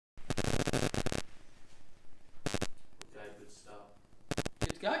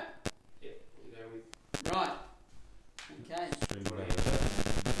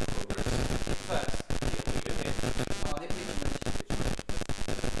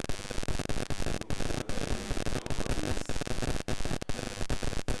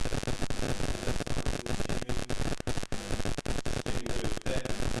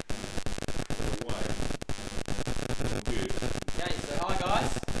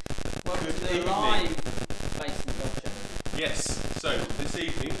this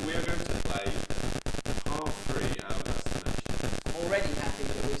evening we are going to play par 3 at Augusta National. Already happy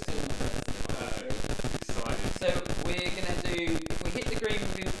that we're still not going to Excited. So we're going to do, if we hit the green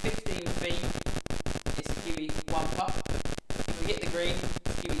within 15 feet, it's a Kiwi 1 putt. If we hit the green,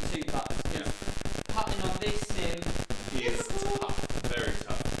 Kiwi 2 putts. Yeah. Putting on this sim Is tough, very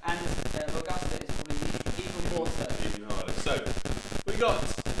tough. and Augusta is probably even more so. Even harder. So we got,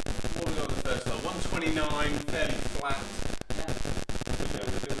 what we got on the first hole? 129, fairly flat. Yeah. We go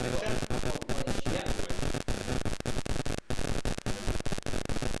with the picture. Yeah.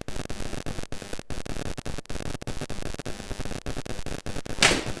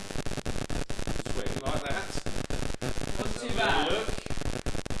 Swing like that. Not too Have a bad. look.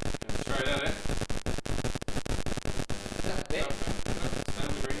 Go straight at it. That's a bit. Down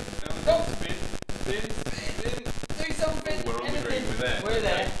the green. Down the Go. green. Spin. Spin. Do something. We're on the green. Anything. We're there. We're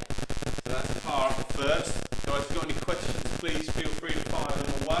there. So that's par first. Guys, if you've got any questions, please feel free to fire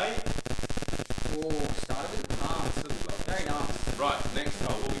them away. Oh, started with the palms. Very nice. Right, next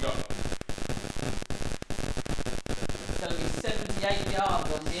hole, what we got? It's going to be 78 yards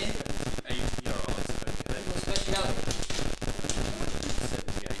on here. 80 yards, okay. What's speciality?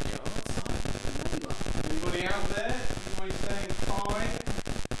 78 yards. Anybody out there? Anybody saying hi?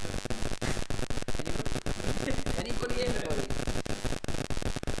 Anybody, anybody?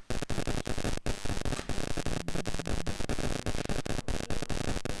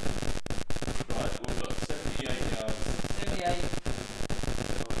 Right, we've got 78 yards. 78. Yeah.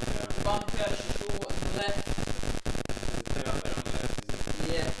 Bunker short on the left. There's a pin up there on the left, is it?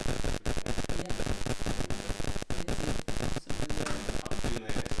 Yeah. Up in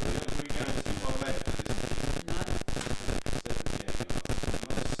there. So we're going to my left of this. 78 yards. Nice.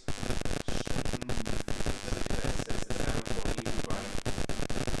 Sets it down for an easy break.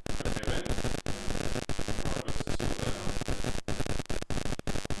 Okay, then. Right, let's just sort that out.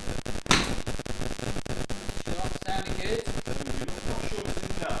 Sounding good. You're not sure it's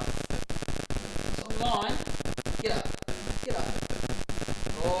enough. It's on line. Get up. Get up.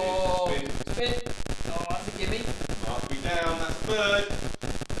 Oh, Spin. spin. Oh, that's a gimme. Mark me down, that's third.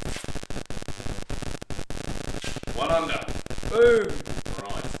 1 under. Boom.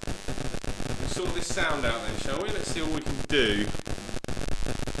 Right. Let's sort this sound out then, shall we? Let's see what we can do.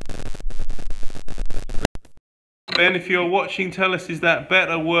 Ben, if you're watching, tell us, is that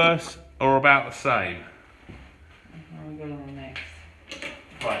better, worse, or about the same? Where are we going on next?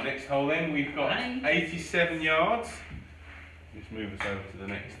 Right, next hole then, we've got Nice. 87 yards. Just move us over to the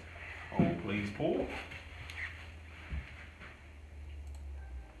next hole, please, Paul.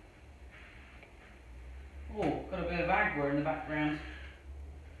 Oh, got a bit of agua in the background.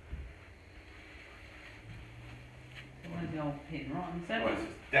 Where's the old pin? Right in the centre? Right, so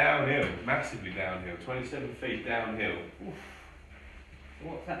it's downhill, massively downhill, 27 feet downhill. Oof. So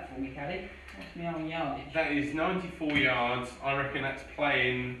what's that for me, Caddy? What's my old yardage? That is 94 yards. I reckon that's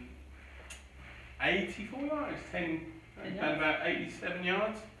playing 84 yards, 10, Yeah. about 87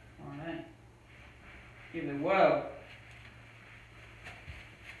 yards. Alright. Give it a whirl.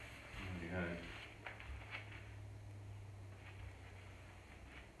 There we go.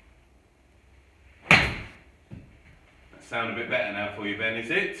 That sound a bit better now for you, Ben, is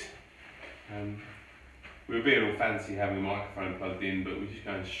it? We were being all fancy having the microphone plugged in, but we're just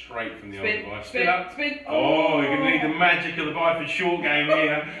going straight from the old device. Spin, up. spin. Oh, you're going to need the magic of the Byford short game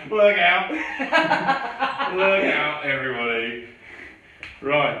here. Look out. Look out, everybody.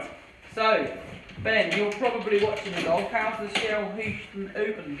 Right. So, Ben, you're probably watching the golf. How's the Shell Houston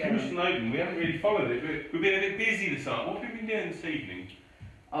Open going? Houston Open, we haven't really followed it. We've been a bit busy this night. What have we been doing this evening?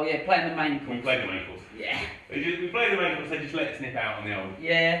 Oh yeah, playing the main course. We played the main course. Yeah. We played the main course, they just let us nip out on the old.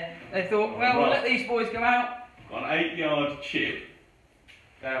 Yeah. They thought, well, we'll let these boys go out. Got an 8-yard chip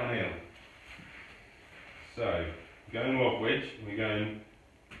downhill. So, we're going log wedge, and we're going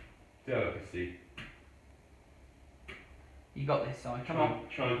delicacy. You got this side, come on.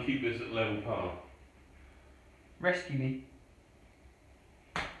 Try and keep us at level par. Rescue me.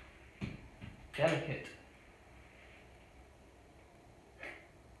 Delicate.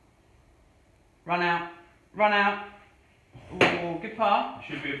 Run out. Run out. Oh, good par.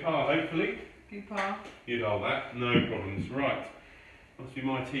 Should be a par, hopefully. Good par. You'd hold that, no problems. Right, must be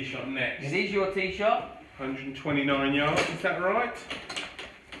my tee shot next. It is your tee shot. 129 yards, is that right?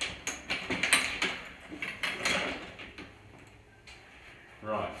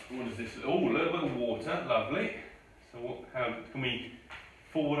 Right, what is this? Oh, a little bit of water, lovely. So how can we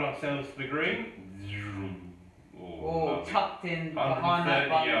forward ourselves to the green? Oh, tucked in behind 130 that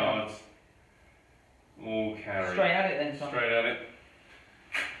button. yards. All carry. Straight at it then, son. Straight at it.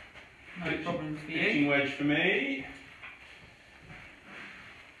 No problems for you. Pitching wedge for me.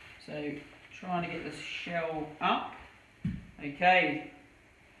 So trying to get the shell up. Okay.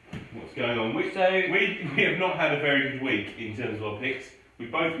 What's going on? We have not had a very good week in terms of our picks. We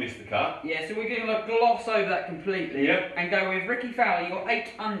both missed the cut. Yeah, so we're going to gloss over that completely. Yep. And go with Ricky Fowler. You got 8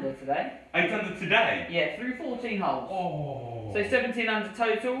 under today. 8 under today? Yeah, through 14 holes. Oh. So 17 under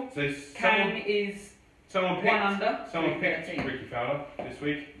total. So Kang is someone 1 under. Someone picked Ricky Fowler this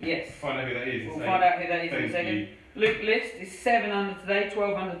week. Yes. Find out who that is. We'll find out who that is in a Thank second. you. Luke List is 7 under today,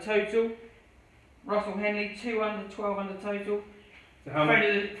 12 under total. Russell Henley 2 under, 12 under total. So how much?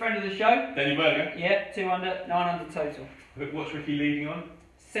 Friend of the show. Danny Berger. Yeah, 2 under, 9 under total. What's Ricky leading on?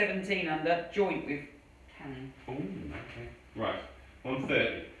 17 under, joint with Cannon. Oh, okay. Right,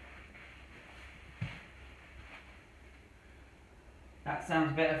 130. That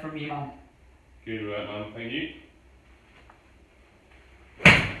sounds better from you, Mum. Good work, Mum. Thank you.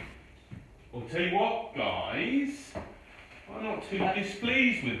 I'll tell you what, guys. I'm not too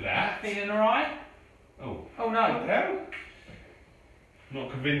displeased with that. Feeling alright? Oh. Oh What no. the hell?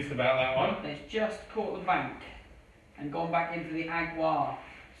 Not convinced about that one. It's just caught the bank and gone back into the aguar.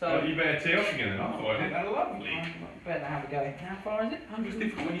 So Well, you better tee off again then. I thought I did that lovely. better have a go. How far is it? It's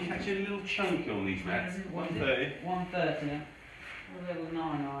difficult when you catch a little chunk on these mats. 130. 130. A little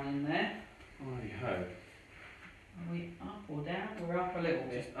 9 in there. Righty ho. Are we up or down? We're up a little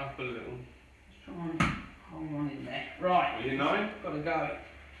bit. Just up a little. Let's try and hold on in there. Right. Are you 9? Got to go.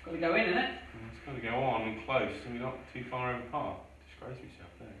 Got to go in, innit? It's got to go on and close, so we're not too far over par. Disgrace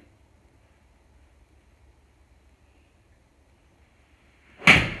myself there.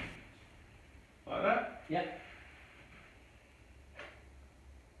 Like that? Yep.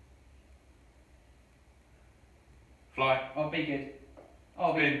 Fly. Oh, be good.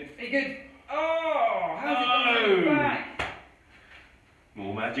 Oh, Spin. be good. Oh, how's it going back?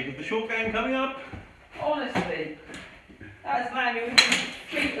 More magic of the short game coming up. Honestly, that's landed within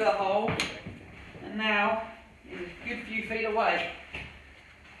feet of the hole, and now it's a good few feet away.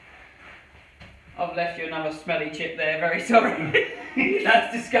 I've left you another smelly chip there, very sorry.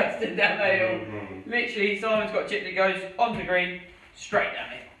 That's disgusting down the hill. Literally, Simon's got a chip that goes onto green, straight down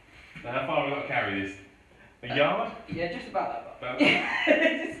the hill. Now, how far have we got to carry this? A yard? Yeah, just about that. About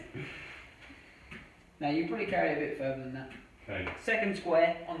that? Now, you probably carry it a bit further than that. Okay. Second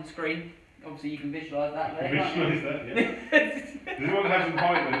square on the screen. Obviously, you can visualise that there. can't you? Visualise that, yeah. Does it want to have some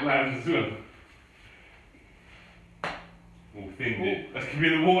height when it lands as well? Oh, thinned it. That's going to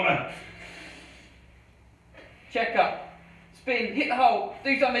be the water. Check up. Spin, hit the hole,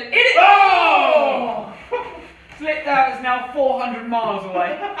 do something, hit it! Oh! Slipped out, is now 400 miles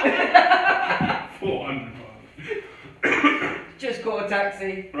away. 400 miles. Just caught a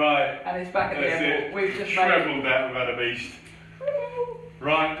taxi. Right. And it's back at the That's airport. it. We've just Shriveled that, we've had a beast.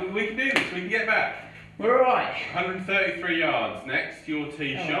 Right, we can do this, we can get back. We're alright. 133 yards next, your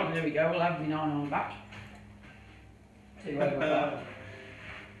tee shot. There we go, we'll have the 9 on back. 2 over.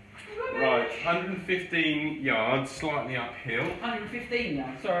 Right, 115 yards, slightly uphill. 115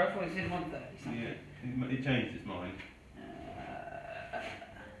 now. Sorry, I thought it said 130 something. Yeah, it changed its mind.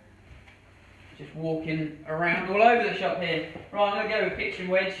 Just walking around all over the shop here. Right, I'm going to go with pitch and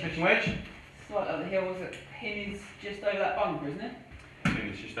wedge. Pitch and wedge? Slight up the hill, the pin is just over that bunker, isn't it? I think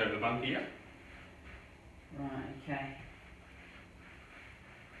it's just over the bunker, yeah. Right, okay.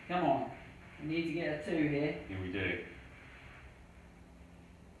 Come on. We need to get a 2 here. Yeah, we do.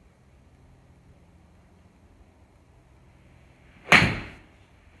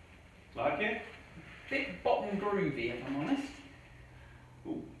 Like it? Bit bottom groovy, if I'm honest.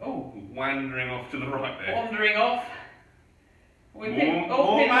 Ooh. Oh. Wandering off to the right there. Wandering off. More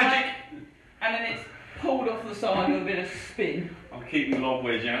magic. Right, and then it's pulled off the side with a bit of spin. I'll keep the lob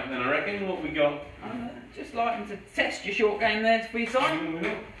wedge out then, I reckon. What we got? Just liking to test your short game there, to be side.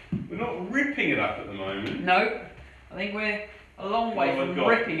 We're not ripping it up at the moment. No. I think we're a long way What from have we got?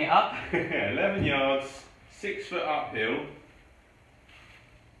 ripping it up. 11 yards, 6 foot uphill.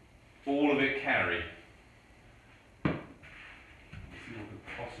 All of it carry. Let's see what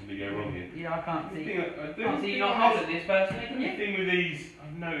could possibly go wrong here. Yeah, I can't see. I do Can't see you not holding this personally, can The you? thing with these,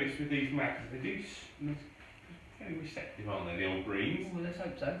 I've noticed with these mats, they do they're fairly receptive, aren't they, the old greens? Oh, let's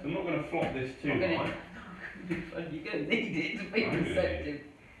hope so. So I'm not going to flop this too Not gonna- high. You're going to need it to be I'm gonna need receptive.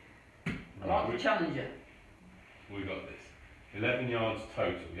 I like the challenger. We got this. 11 yards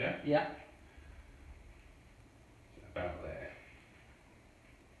total, yeah? Yeah. About there.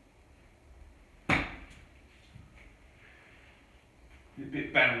 A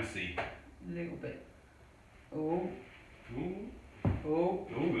bit bouncy. A little bit. Oh. Ooh. Oh.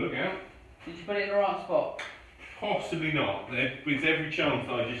 Ooh, look out. Did you put it in the right spot? Possibly not. There's every chance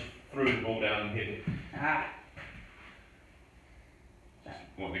I just threw the ball down and hit it. Ah.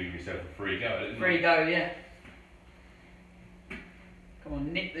 want to give yourself a free go, isn't it? Free go, yeah. Come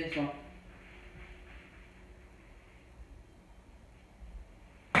on, nip this one.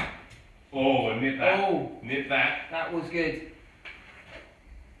 Oh, nip that. Oh, Nip that. that was good.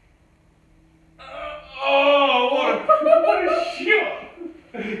 Oh, what a shot!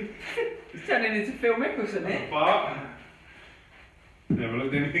 It's turning into Phil Mickelson, A eh? par. Never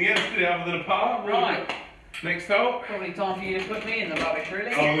looked at anything else, did it, other than a par? Right. Next hole. Probably time for you to put me in the rubbish,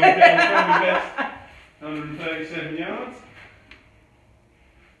 really. I'll look at my best. 137 yards.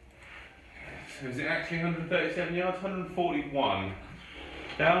 So is it actually 137 yards? 141.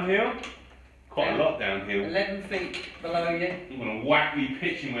 Downhill? Quite a lot downhill. 11 feet below you. I'm going to whack the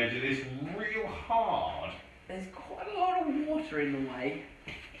pitching wedge of this real hard. There's quite a lot of water in the way.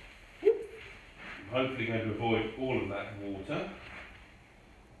 I'm hopefully going to avoid all of that water.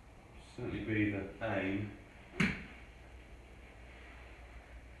 Certainly be the aim.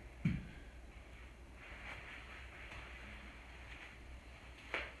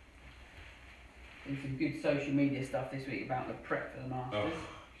 There's some good social media stuff this week about the prep for the Masters. Oh,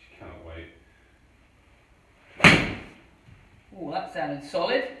 just cannot wait. Oh, that sounded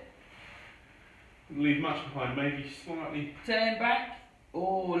solid. Didn't leave much behind, maybe slightly. Turn back.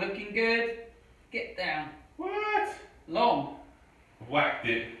 Oh, looking good. Get down. What? Long. Whacked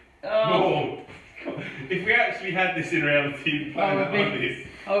it. Oh, Oh. If we actually had this in reality, playing it like this.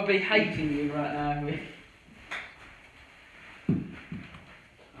 I would be hating you right now.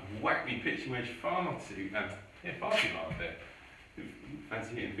 Whacked me pitching wedge far too, far too hard there.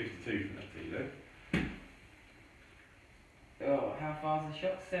 Fancy hitting 52 from that tee though. Oh, how far's the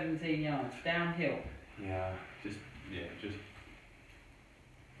shot? 17 yards. Downhill. Yeah, just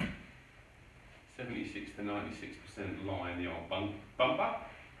 76 to 96% lie in the old bumper.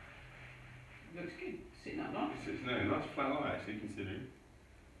 Looks good. Sitting up nice. It's no, nice flat lie actually, considering.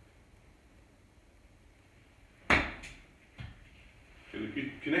 Feel a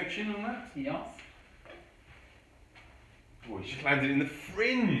good connection on that? Yes. Oh, he's just landed in the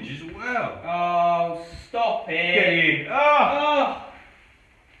fringe as well. Oh, stop it. Get in. Oh!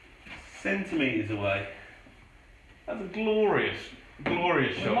 Centimetres away. That's a glorious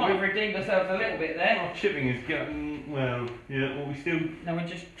We shot. might have redeemed ourselves a little bit there. Our chipping is getting, well, yeah, well, we still No, we're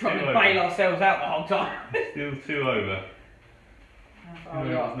just trying to Two bail over. ourselves out the whole time. still 2 over. How far we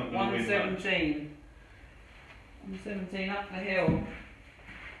No, got? it's not gonna win 117. 117 up the hill.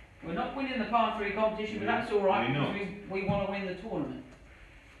 We're not winning the par 3 competition, but that's alright We're not. because we want to win the tournament.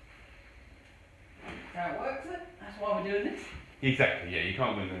 That's how it works, it? That's why we're doing this. Exactly, yeah, you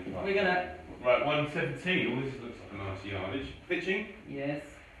can't win the We're gonna. Right, 117. Oh, this looks like a nice yardage. Pitching. Yes.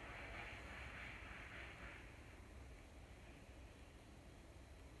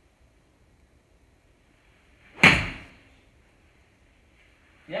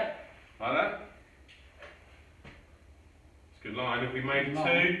 Yep. Like that. It's a good line. Have we made Good 2?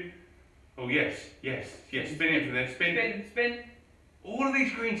 line. Oh, yes. Spin it from there. Spin. Spin. All of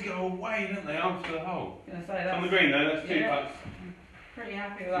these greens go away, don't they, after the hole? Gonna say It's that. on the green though, that's 2 Yeah. putts. Pretty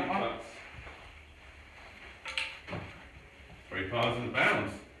happy with 2 that one. putts. 3 pars and a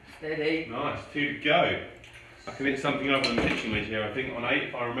bounce. Steady. Nice, 2 to go. I can hit something other than pitching wedge here, I think, on 8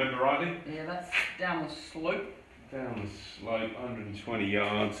 if I remember rightly. Yeah, that's down the slope. Down the slope, 120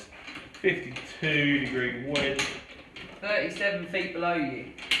 yards, 52-degree wedge. 37 feet below you.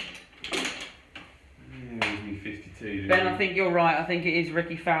 Yeah, it was me 52. Ben, I think you're right. I think it is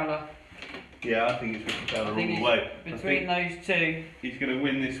Ricky Fowler. Yeah, I think it's Ricky Fowler I all think the it's way. between those two. He's going to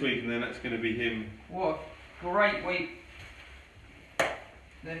win this week, and then that's going to be him. What a great week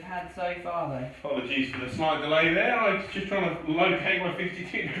they've had so far, though. Apologies for the slight delay there. I was just trying to locate my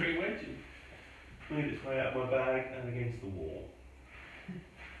 52-degree wedge. Made its way out of my bag and against the wall.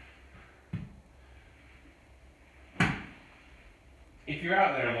 If you're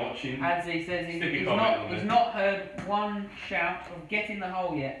out there and watching, Adzi says Stick a comment on he's it. not heard one shout of get in the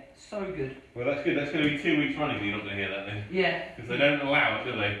hole yet. So good. well, that's good. That's going to be 2 weeks running. You're not going to hear that then, Yeah. because they don't allow it,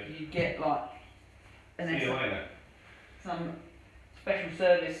 do they? You get like, and See you then later. some special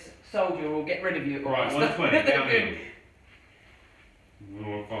service soldier will get rid of you. Right, 120 down here.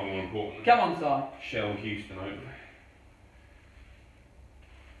 Far more important. Come on, Si. Shell Houston Open.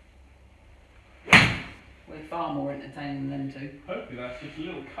 We're far more entertaining than them two. Hopefully that's just a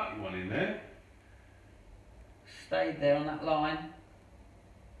little cutty one in there. Stayed there on that line.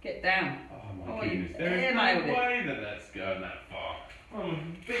 Get down. Oh my Oh, goodness, you there is nailed no it. way that that's going that far. I'm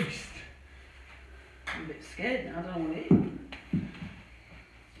a beast. I'm a bit scared now. I don't know what it is.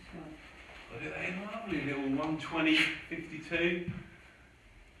 Look at that lovely little 120, 52.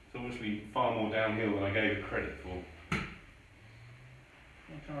 It's obviously far more downhill than I gave it credit for.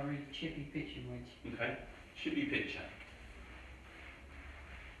 I'll try a really chippy pitching wedge. Okay. Chippy pitcher.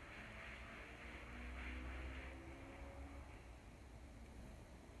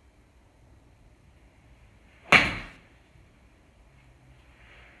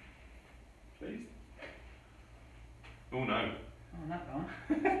 Please. Oh no. Oh, that one.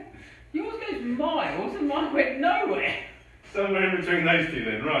 Yours goes miles and mine went nowhere. Somewhere in between those two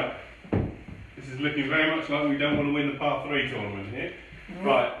then, right. This is looking very much like we don't want to win the par 3 tournament here.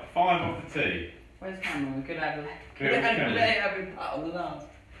 Right, 5 off the tee. Where's Cameron? We could have let Cameron. it have a putt on the last.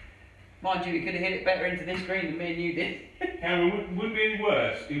 Mind you, we could have hit it better into this green than me and you did. Cameron, wouldn't be any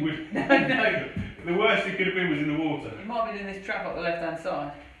worse. It would. No, no. The worst it could have been was in the water. You might have been in this trap up the left hand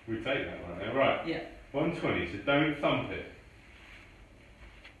side. We take that one now, right. Yeah. 120, so don't thump it.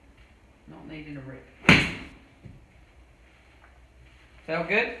 Not needing a rip. Felt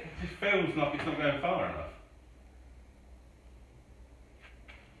good? It just feels like it's not going far enough.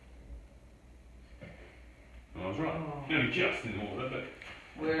 I was right. Oh. Only just in the water, but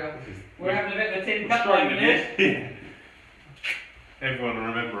We're having a bit of a tin cup straight moment in here. this. Everyone will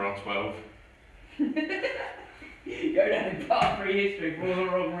remember our 12. Go down in par 3 history for all the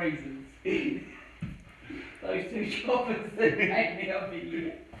wrong reasons. Those two choppers that made me up a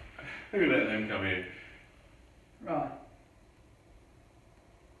year. Who let them come in? Right.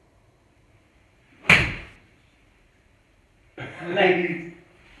 Left.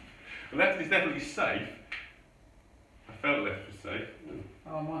 Left is definitely safe. I felt left was safe.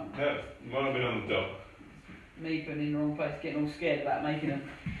 Oh, I might. That might have been on the dot. Me putting in the wrong place, getting all scared about making them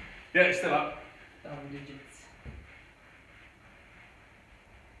Yeah, it's still up. double digits.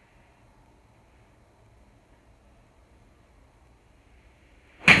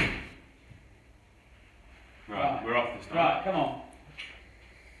 Right, we're off this time. Right, come on.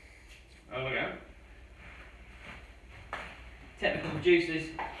 Oh, look out. Technical producers.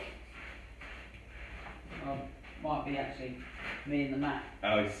 Might be actually me and the mat.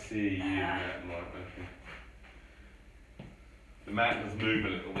 Oh, I see. You and that, right, okay. The mat does move a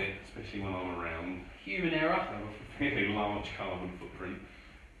little bit, especially when I'm around. Human error. I have a fairly large carbon footprint.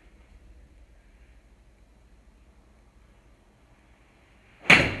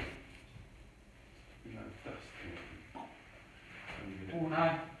 Oh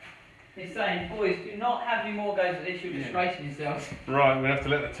no. He's saying, boys, do not have any more goes at this, you're disgracing yourselves. Right, we have to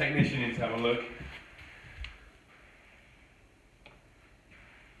let the technician in to have a look.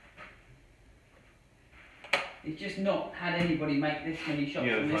 He's just not had anybody make this many shots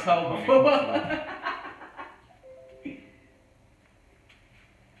Yeah, from this that's hole like before.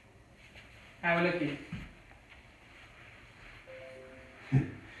 How are we looking?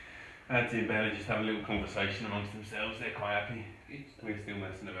 Auntie and Ben are just having a little conversation amongst themselves. They're quite happy. Good stuff. We're still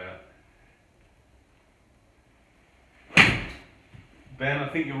messing about. Ben, I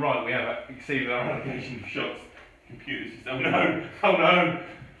think you're right. We have exceeded our allocation of shots. Computers just, oh no, oh no,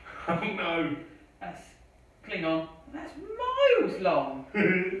 oh no. That's, cling on. That's miles long.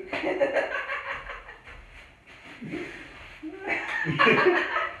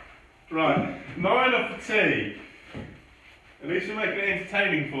 Right, 9 off the tee. At least we're making it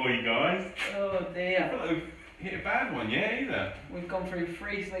entertaining for you guys. Oh I dear. thought we've hit a bad one, yeah, either. We've gone through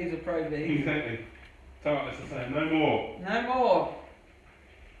 3 sleeves of Pro V. Exactly. Tartless the same, no more. No more.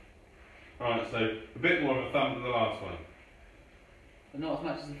 Right, so a bit more of a thumb than the last one. But not as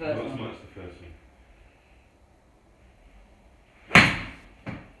much as the first Not one. as much as the first one.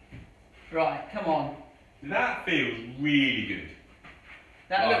 Right, come on. That feels really good.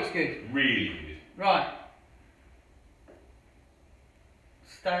 That Right, looks good. Really good. Right.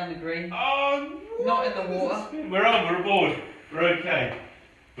 Stay on the green. Oh, Not in the water. We're on, we're aboard. We're okay.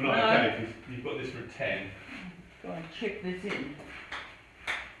 We're not No. okay because you've got this for a 10. Go and chip this in.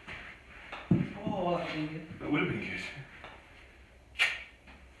 Oh, that's been good. That would have been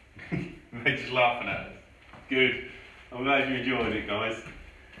good. They're just laughing at us. Good. I'm glad you enjoyed it, guys.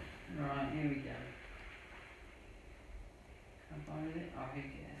 Right, here we go. Can I find it? Oh, who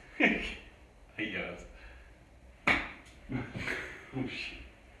cares? 8 yards. Oh shit.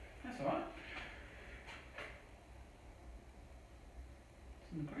 That's alright.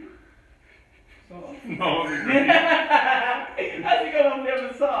 It's in the green. Sort of. No, I'm agreeing. How's it gone on the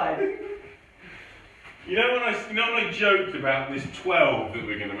other side? You know when I joked about this 12 that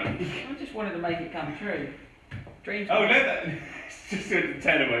we're going to make? I just wanted to make it come true. Dreams. Oh, let that. It's just at the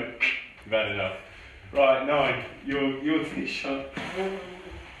 10 and went. You've had enough. Right, 9. Your tee shot.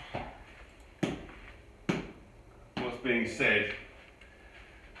 What's being said?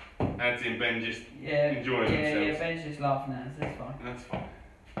 Auntie and Ben just enjoying themselves. Yeah, Ben's just laughing at us, that's fine. That's fine.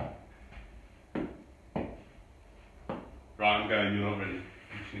 Right, I'm going, you're not ready.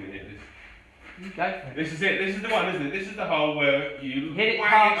 just going to hit this. You go for it. This is it. This is the one, isn't it? This is the hole where you hit it wang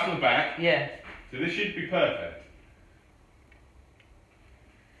past it up the back. Yeah. So this should be perfect.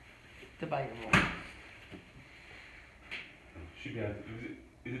 Debatable. Should be able to,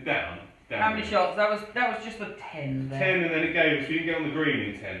 is it down? Down. How many shots? That was just a 10 there. 10 and then it gave us. We didn't get on the green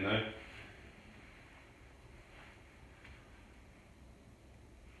in 10 though.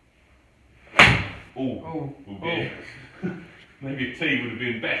 Oh, dear. Maybe a tee would have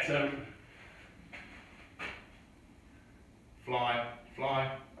been better. Fly,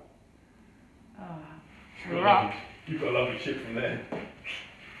 fly. We're up. You've got a lovely chip from there.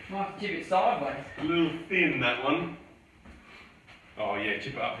 Might have to chip it sideways. A little thin, that one. Oh yeah,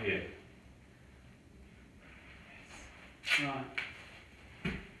 chip it up here. Right.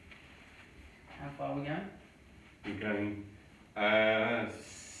 How far are we going? We're going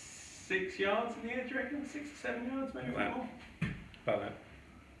 6 yards in the air, do you reckon? 6 or 7 yards, maybe more. About that.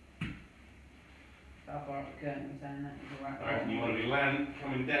 How far up the curtain was saying that is alright. Alright, you want to be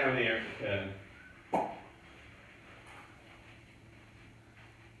coming down here at the curtain.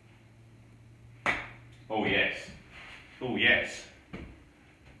 Oh yes. Oh yes.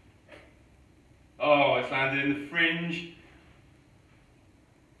 Oh, it's landed in the fringe.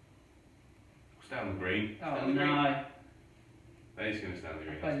 It's down the green. Oh no. That is going to stand the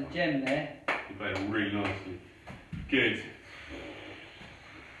green. Played a gem there. You played it really nicely. Good.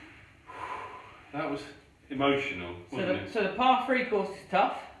 That was emotional, wasn't it? So the par 3 course is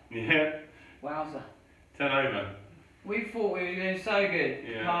tough. Yeah. Wowza. Turn over. We thought we were doing so good.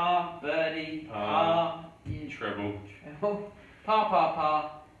 Yeah. Par, birdie, par, Treble. treble,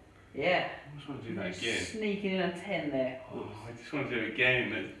 par. Yeah. I just want to do that again. Sneaking in a 10 there. Oh, I just want to do it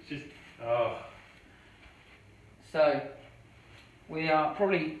again. It's just, oh. So, we are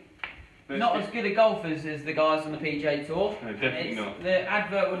probably not as good at golfers as the guys on the PGA Tour. No, definitely not. The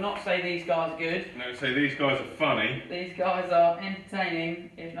advert would not say these guys are good. No, so these guys are funny. These guys are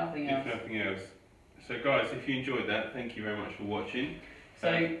entertaining, if nothing else. If nothing else. So guys, if you enjoyed that, thank you very much for watching.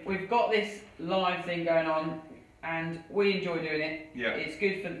 So we've got this live thing going on and we enjoy doing it. Yeah. It's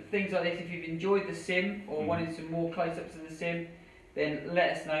good for things like this. If you've enjoyed the sim or wanted some more close-ups of the sim, then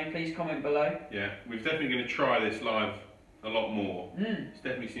let us know. Please comment below. Yeah, we're definitely going to try this live a lot more. It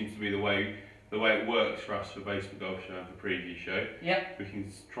definitely seems to be the way it works for us for Basement Golf Show and for Preview Show. Yeah. We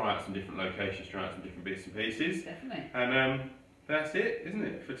can try out some different locations, try out some different bits and pieces. Definitely. And that's it, isn't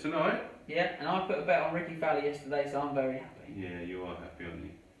it, for tonight? Yeah, and I put a bet on Ricky Fowler yesterday, so I'm very happy. Yeah, you are happy, aren't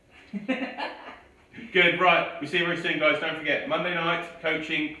you? Good, right. We'll see you very soon, guys. Don't forget, Monday night,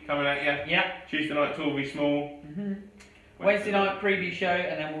 coaching coming at you. Yeah. Tuesday night, Torby Small. Wednesday night, preview show,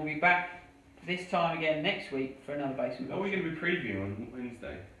 and then we'll be back this time again next week for another basement. What are we going to be previewing on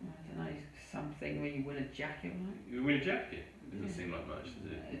Wednesday? I don't know, something where you win a jacket, right? You win a jacket? It doesn't seem like much,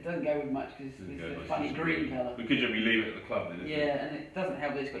 does it? It doesn't go with much because it's a funny green colour. We could just leave it at the club then, isn't it? Yeah, and it doesn't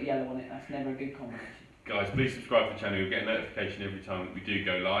help that it's got yellow on it. That's never a good combination. Guys, please subscribe to the channel. You'll get a notification every time that we do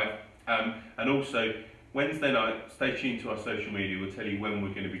go live. And also, Wednesday night, stay tuned to our social media. We'll tell you when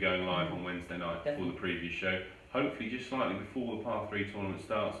we're going to be going live on Wednesday night for the preview show. Hopefully just slightly before the par 3 tournament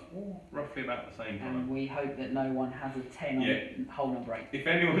starts, roughly about the same time. And we hope that no one has a 10 on hole number 8. If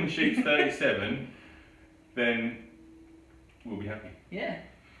anyone shoots 37, then we'll be happy. Yeah.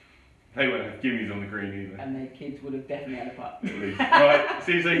 They won't have gimmies on the green either. And their kids would have definitely had a putt. Right,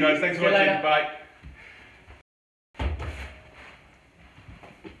 see you soon guys. Thanks for watching. Bye.